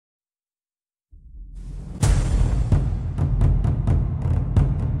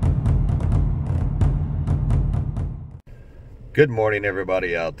Good morning,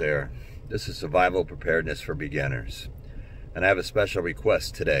 everybody out there. This is Survival Preparedness for Beginners. And I have a special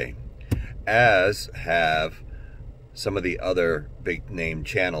request today, as have some of the other big name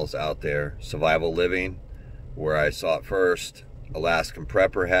channels out there. Survival Living, where I saw it first. Alaskan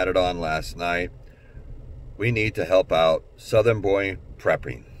Prepper had it on last night. We need to help out Southern Boy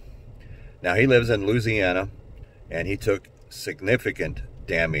Prepping. Now, he lives in Louisiana, and he took significant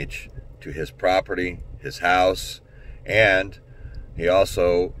damage to his property, his house, and he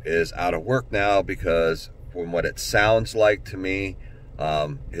also is out of work now because, from what it sounds like to me,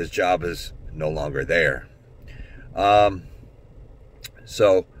 his job is no longer there.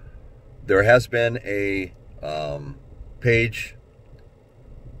 So there has been a page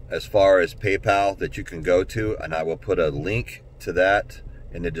as far as PayPal that you can go to, and I will put a link to that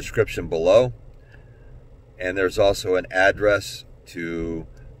in the description below. And there's also an address to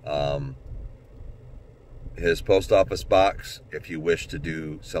his post office box if you wish to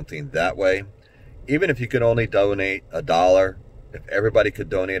do something that way. Even if you could only donate $1, if everybody could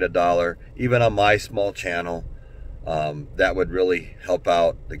donate $1, even on my small channel, that would really help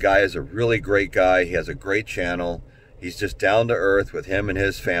out. The guy is a really great guy. He has a great channel. He's just down to earth with him and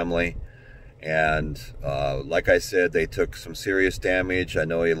his family. And like I said, they took some serious damage. I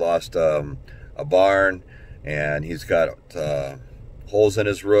know he lost a barn, and he's got holes in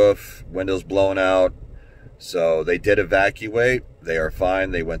his roof, windows blown out. So they did evacuate. They are fine.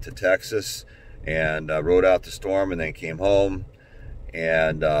 They went to Texas and rode out the storm and then came home.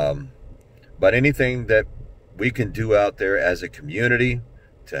 And but anything that we can do out there as a community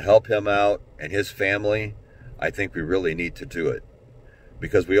to help him out and his family, I think we really need to do it,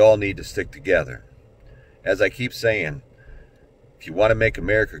 because we all need to stick together. As I keep saying, if you want to make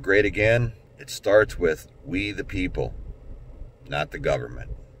America great again, it starts with we the people, not the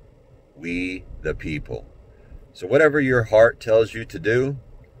government. We the people. So whatever your heart tells you to do,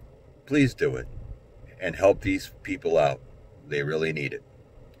 please do it and help these people out. They really need it.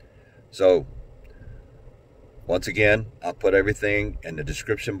 So once again, I'll put everything in the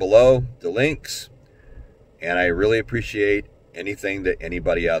description below, the links, and I really appreciate anything that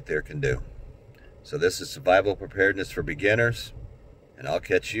anybody out there can do. So this is Survival Preparedness for Beginners, and I'll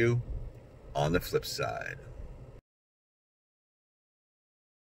catch you on the flip side.